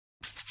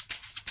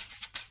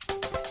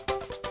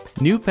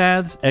New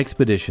Paths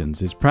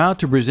Expeditions is proud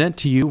to present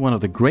to you one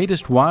of the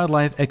greatest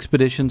wildlife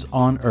expeditions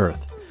on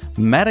Earth,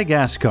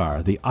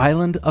 Madagascar, the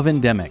island of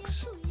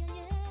endemics.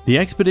 The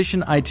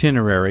expedition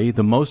itinerary,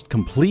 the most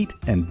complete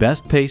and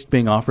best paced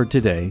being offered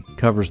today,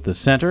 covers the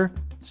center,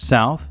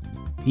 south,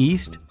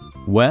 east,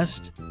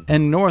 west,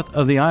 and north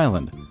of the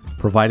island,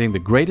 providing the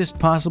greatest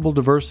possible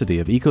diversity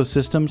of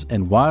ecosystems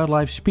and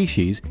wildlife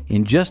species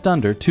in just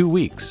under 2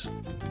 weeks.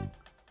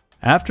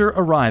 After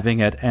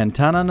arriving at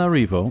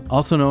Antananarivo,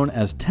 also known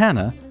as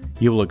Tana,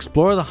 you will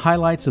explore the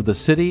highlights of the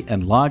city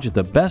and lodge at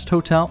the best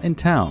hotel in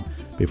town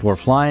before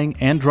flying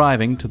and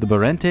driving to the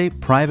Berenty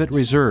Private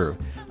Reserve,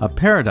 a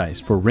paradise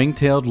for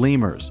ring-tailed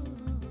lemurs.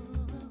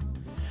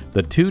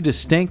 The two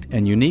distinct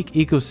and unique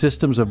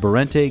ecosystems of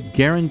Berenty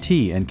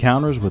guarantee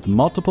encounters with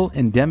multiple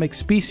endemic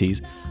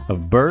species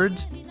of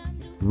birds,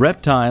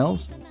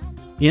 reptiles,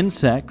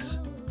 insects,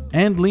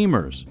 and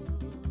lemurs.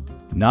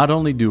 Not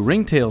only do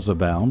ringtails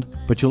abound,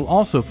 but you'll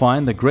also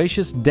find the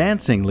gracious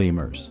dancing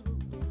lemurs.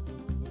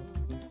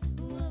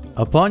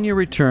 Upon your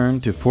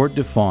return to Fort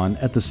de Fawn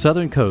at the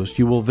southern coast,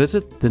 you will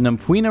visit the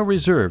Nahampoena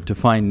Reserve to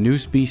find new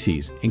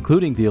species,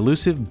 including the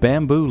elusive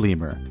bamboo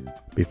lemur,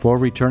 before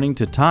returning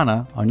to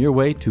Tana on your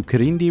way to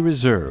Kirindy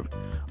Reserve,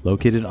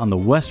 located on the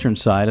western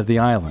side of the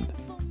island.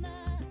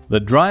 The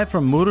drive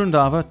from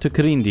Murundava to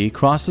Kirindy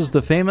crosses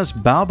the famous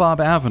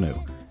Baobab Avenue,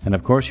 and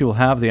of course you will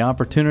have the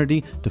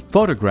opportunity to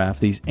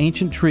photograph these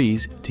ancient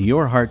trees to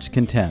your heart's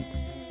content.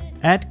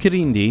 At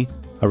Kirindy,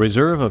 a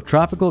reserve of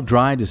tropical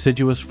dry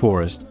deciduous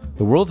forest,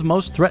 the world's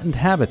most threatened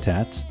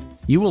habitats,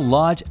 you will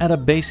lodge at a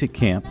basic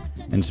camp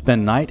and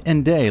spend night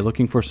and day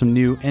looking for some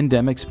new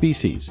endemic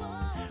species.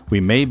 We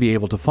may be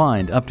able to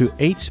find up to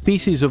 8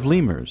 species of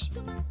lemurs,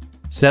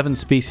 7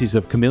 species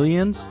of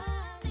chameleons,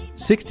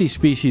 60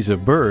 species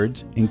of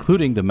birds,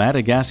 including the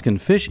Madagascar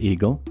fish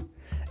eagle,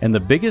 and the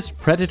biggest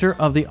predator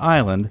of the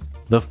island,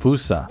 the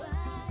fossa.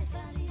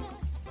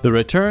 The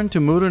return to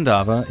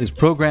Murundava is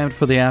programmed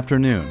for the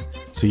afternoon,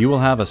 so you will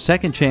have a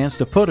second chance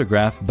to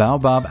photograph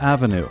Baobab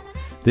Avenue,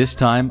 this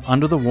time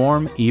under the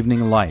warm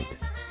evening light.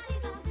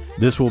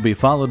 This will be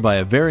followed by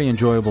a very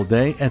enjoyable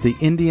day at the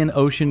Indian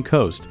Ocean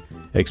coast,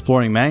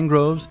 exploring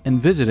mangroves and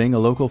visiting a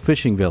local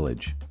fishing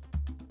village.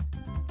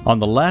 On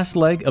the last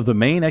leg of the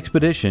main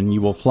expedition,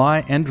 you will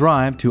fly and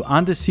drive to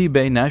Andasibe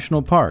Be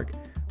National Park,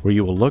 where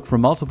you will look for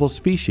multiple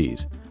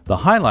species, the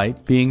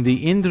highlight being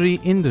the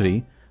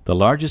Indri, the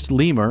largest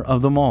lemur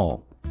of them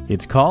all.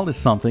 Its call is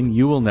something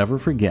you will never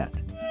forget.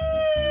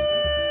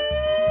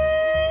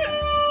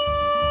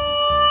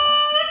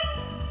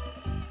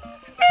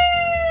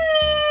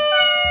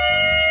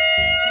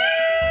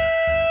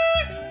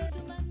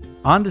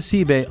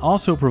 Andasibe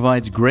also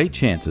provides great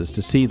chances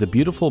to see the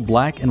beautiful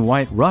black and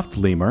white ruffed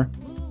lemur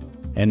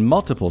and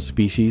multiple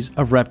species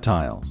of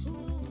reptiles.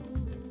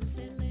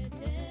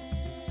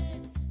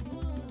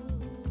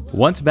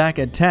 Once back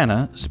at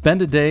Tana,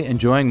 spend a day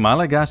enjoying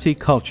Malagasy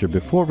culture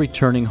before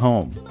returning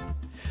home.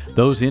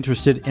 Those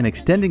interested in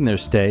extending their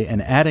stay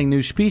and adding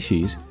new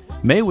species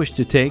may wish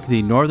to take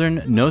the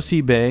northern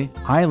Nosy Be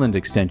Island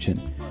extension,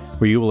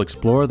 where you will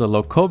explore the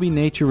Lokobi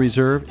Nature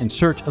Reserve in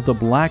search of the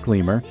black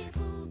lemur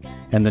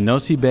and the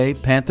Nosy Be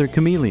panther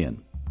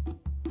chameleon.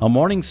 A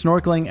morning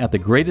snorkeling at the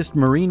greatest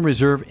marine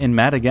reserve in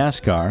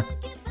Madagascar,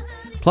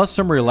 plus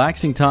some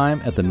relaxing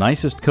time at the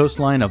nicest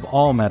coastline of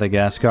all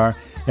Madagascar,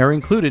 are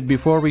included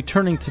before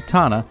returning to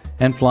Tana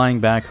and flying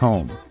back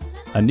home.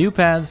 A New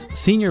Paths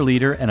senior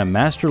leader and a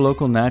master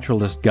local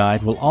naturalist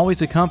guide will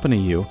always accompany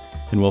you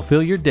and will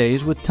fill your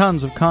days with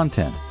tons of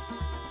content.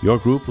 Your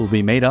group will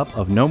be made up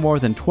of no more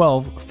than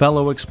 12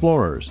 fellow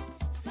explorers.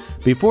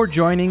 Before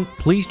joining,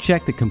 please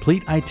check the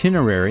complete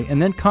itinerary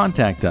and then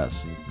contact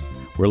us.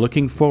 We're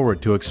looking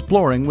forward to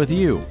exploring with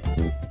you.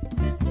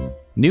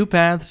 New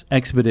Paths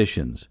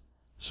Expeditions.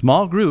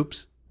 Small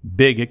groups,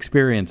 big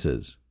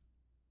experiences.